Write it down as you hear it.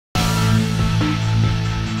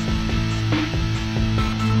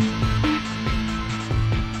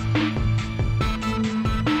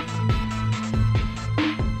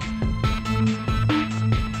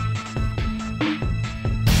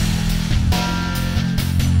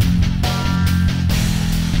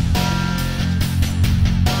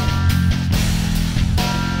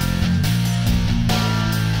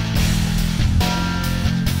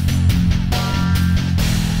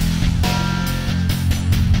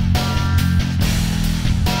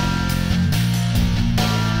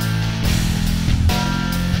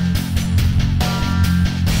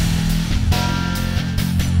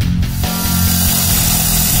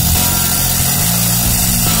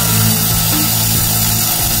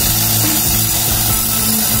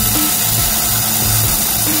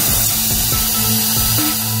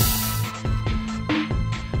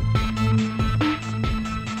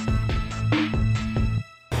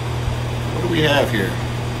we have here?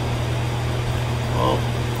 Well,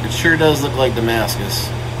 it sure does look like Damascus.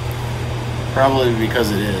 Probably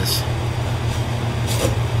because it is.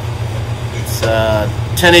 It's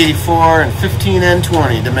 1084 and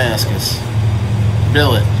 15N20 Damascus.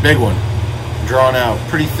 Billet, big one. Drawn out,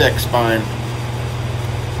 pretty thick spine.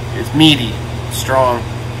 It's meaty, strong.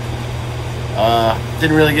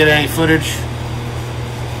 Didn't really get any footage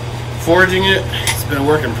forging it. It's been a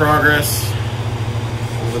work in progress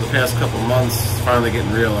over the past couple months. It's finally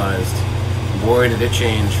getting realized. Boy, did it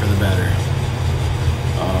change for the better.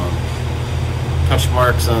 Touch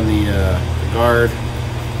marks on the guard,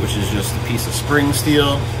 which is just a piece of spring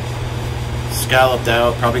steel, scalloped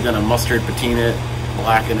out. Probably gonna mustard patina it,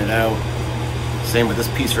 blacken it out. Same with this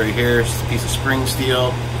piece right here. It's just a piece of spring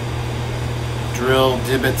steel. Drill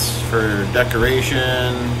divots for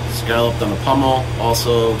decoration, scalloped on the pummel,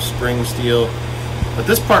 also spring steel. But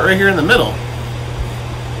this part right here in the middle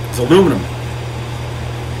is aluminum.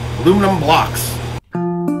 Aluminum blocks.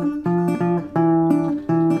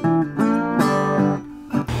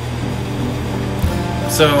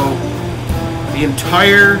 So the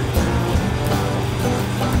entire,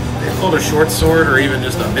 they call it a short sword or even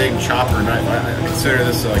just a big chopper knife. I consider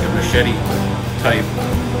this like a machete type.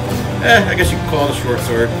 I guess you could call it a short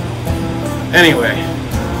sword. Anyway,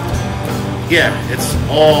 yeah, it's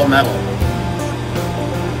all metal.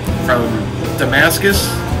 From Damascus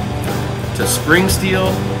to spring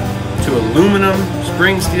steel to aluminum,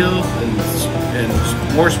 spring steel,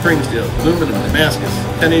 and more spring steel. Aluminum, Damascus,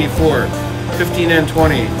 1084,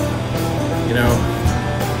 15N20. You know,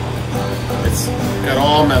 it's got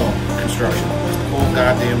all metal construction. It's the whole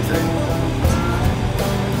goddamn thing.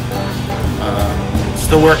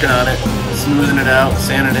 Still working on it, smoothing it out,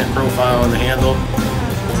 sanding it profile on the handle.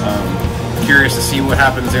 Curious to see what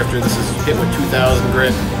happens after this is hit with 2000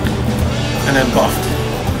 grit and then buffed.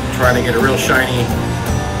 Trying to get a real shiny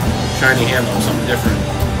handle, something different.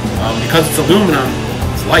 Because it's aluminum,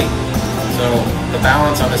 it's light, so the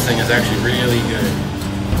balance on this thing is actually really good.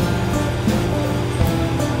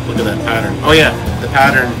 Look at that pattern. Oh yeah, the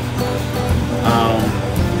pattern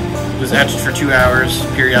was etched for 2 hours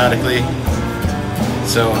periodically.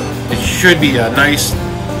 So it should be a nice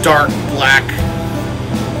dark black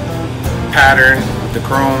pattern with the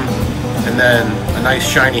chrome, and then a nice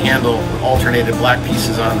shiny handle with alternated black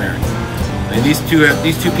pieces on there. And these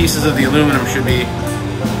two pieces of the aluminum should be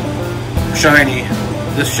shiny.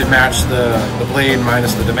 This should match the blade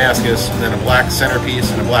minus the Damascus, and then a black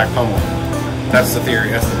centerpiece and a black pummel. That's the theory.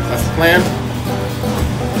 That's the plan.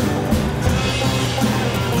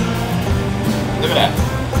 Look at that.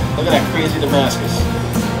 Look at that crazy Damascus.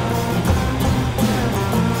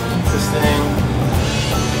 This thing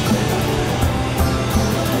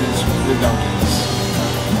is redundant.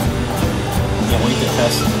 Can't wait to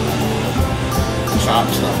test the chop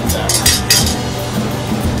stuff with that.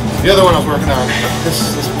 The other one I was working on,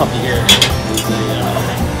 this puppy here, is a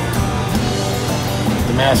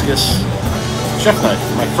Damascus chef knife.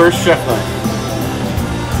 My first chef knife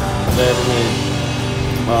that I ever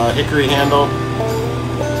made. Hickory handle.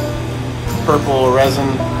 Purple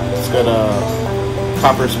resin. It's got a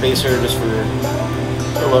copper spacer just for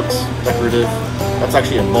looks, decorative. That's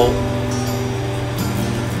actually a bolt.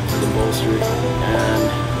 The bolster and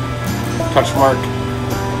touch mark.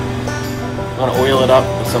 I'm gonna oil it up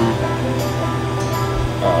with some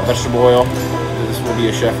vegetable oil. This will be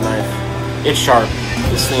a chef knife. It's sharp.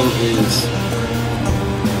 This thing is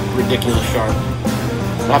ridiculous sharp.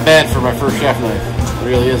 Not bad for my first chef knife. It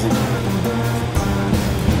really isn't.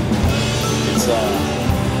 It's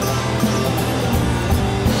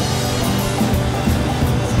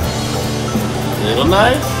little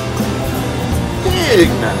knife, big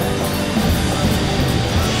knife.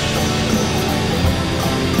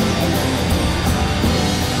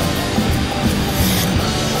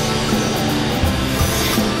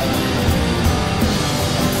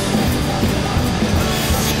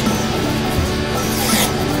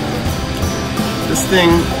 This thing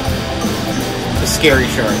is scary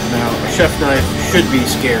sharp. Now, a chef knife should be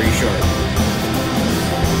scary sharp.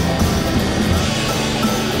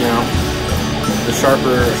 You know? The sharper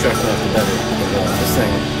a chef knife, the better. This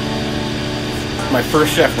thing, my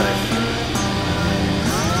first chef knife,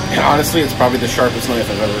 and honestly, it's probably the sharpest knife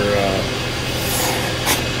I've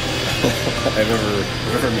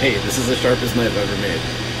ever made. This is the sharpest knife I've ever made.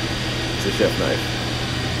 It's a chef knife,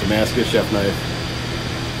 Damascus chef knife.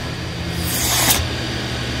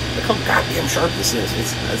 Look how goddamn sharp this is.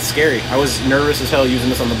 It's scary. I was nervous as hell using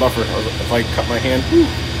this on the buffer. If I cut my hand,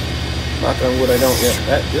 knock on wood, I don't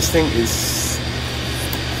yet. This thing is.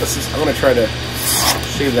 I'm gonna try to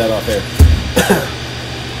shave that off there.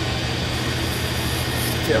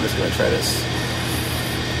 Yeah, I'm just gonna try this.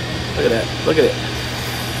 Look at that. Look at it.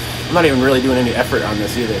 I'm not even really doing any effort on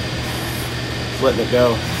this either. Just letting it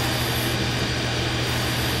go.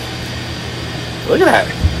 Look at that.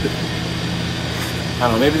 I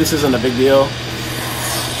don't know, maybe this isn't a big deal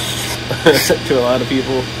to a lot of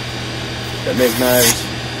people that make knives.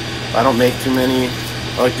 I don't make too many.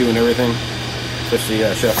 I like doing everything, especially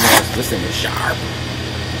chef knives. This thing is sharp.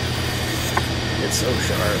 It's so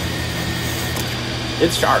sharp.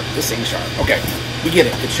 It's sharp. This thing's sharp. Okay, we get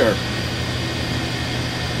it. It's sharp.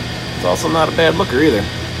 It's also not a bad looker either.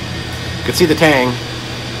 You can see the tang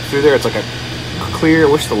through there. It's like a clear.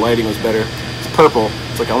 I wish the lighting was better. It's purple.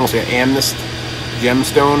 It's like almost like an amethyst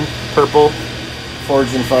gemstone purple.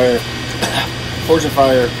 Forged in fire. Forged in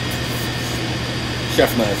fire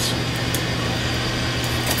chef knives.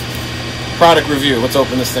 Product review. Let's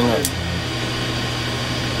open this thing up.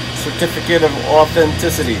 Certificate of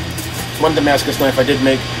authenticity. One Damascus knife I did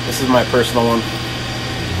make. This is my personal one.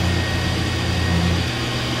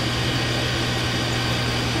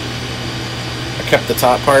 I kept the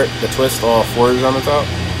top part, the twist, all forged on the top.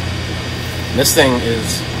 And this thing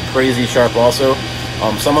is crazy sharp also.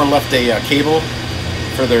 Someone left a cable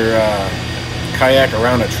for their kayak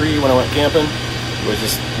around a tree when I went camping. It was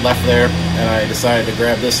just left there, and I decided to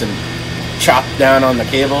grab this and chop down on the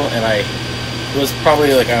cable, and it was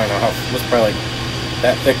probably like, I don't know how, it was probably like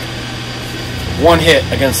that thick. One hit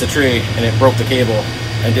against the tree, and it broke the cable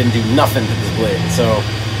and didn't do nothing to this blade. So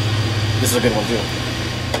this is a good one too.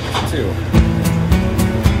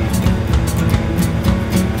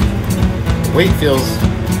 The weight feels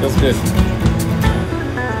good.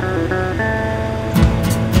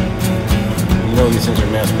 You know these things are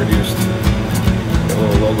mass produced. Got a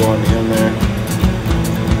little logo on the end there.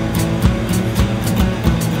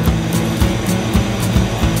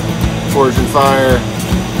 Forged in fire,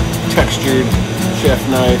 textured chef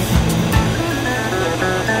knife,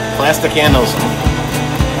 plastic handles.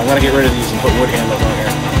 I'm gonna get rid of these and put wood handles on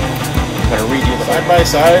here. I'm gonna redo the side by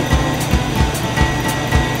side,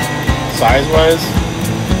 size wise,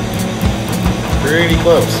 pretty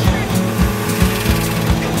close.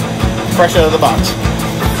 Fresh out of the box.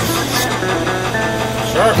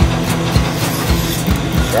 Sharp.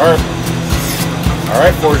 Sharp.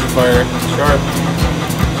 Alright, forged in fire, sharp.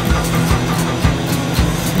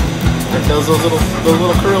 It does those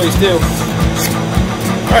little curlies too.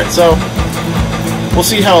 Alright, so we'll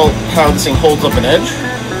see how this thing holds up an edge,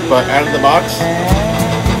 but out of the box,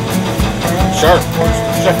 sharp.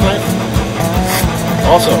 Chef knife,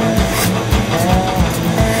 also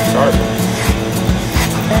sharp.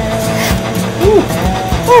 Woo!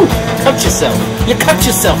 Woo! Cut yourself. You cut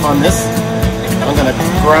yourself on this. I'm gonna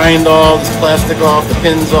grind all this plastic off, the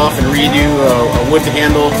pins off, and redo a wood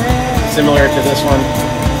handle similar to this one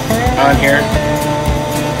on here,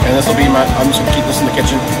 and this will be my, I'm just going to keep this in the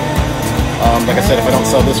kitchen. Like I said, if I don't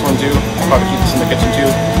sell this one too, I'll probably keep this in the kitchen too.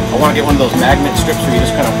 I want to get one of those magnet strips where you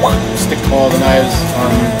just kind of stick all the knives on.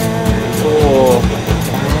 Oh.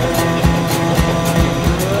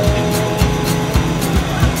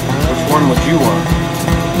 Which one would you want?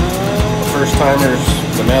 The first timer's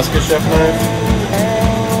Damascus chef knife,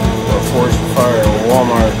 or Forged in Fire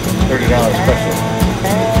Walmart $30 special?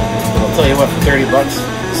 But I'll tell you what, for 30 bucks,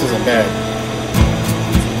 this isn't bad.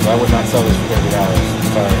 I would not sell this for $30.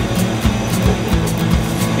 Sorry.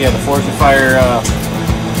 Yeah, the Forged in Fire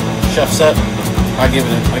chef set. I give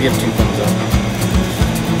it 2 thumbs up.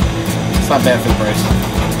 It's not bad for the price.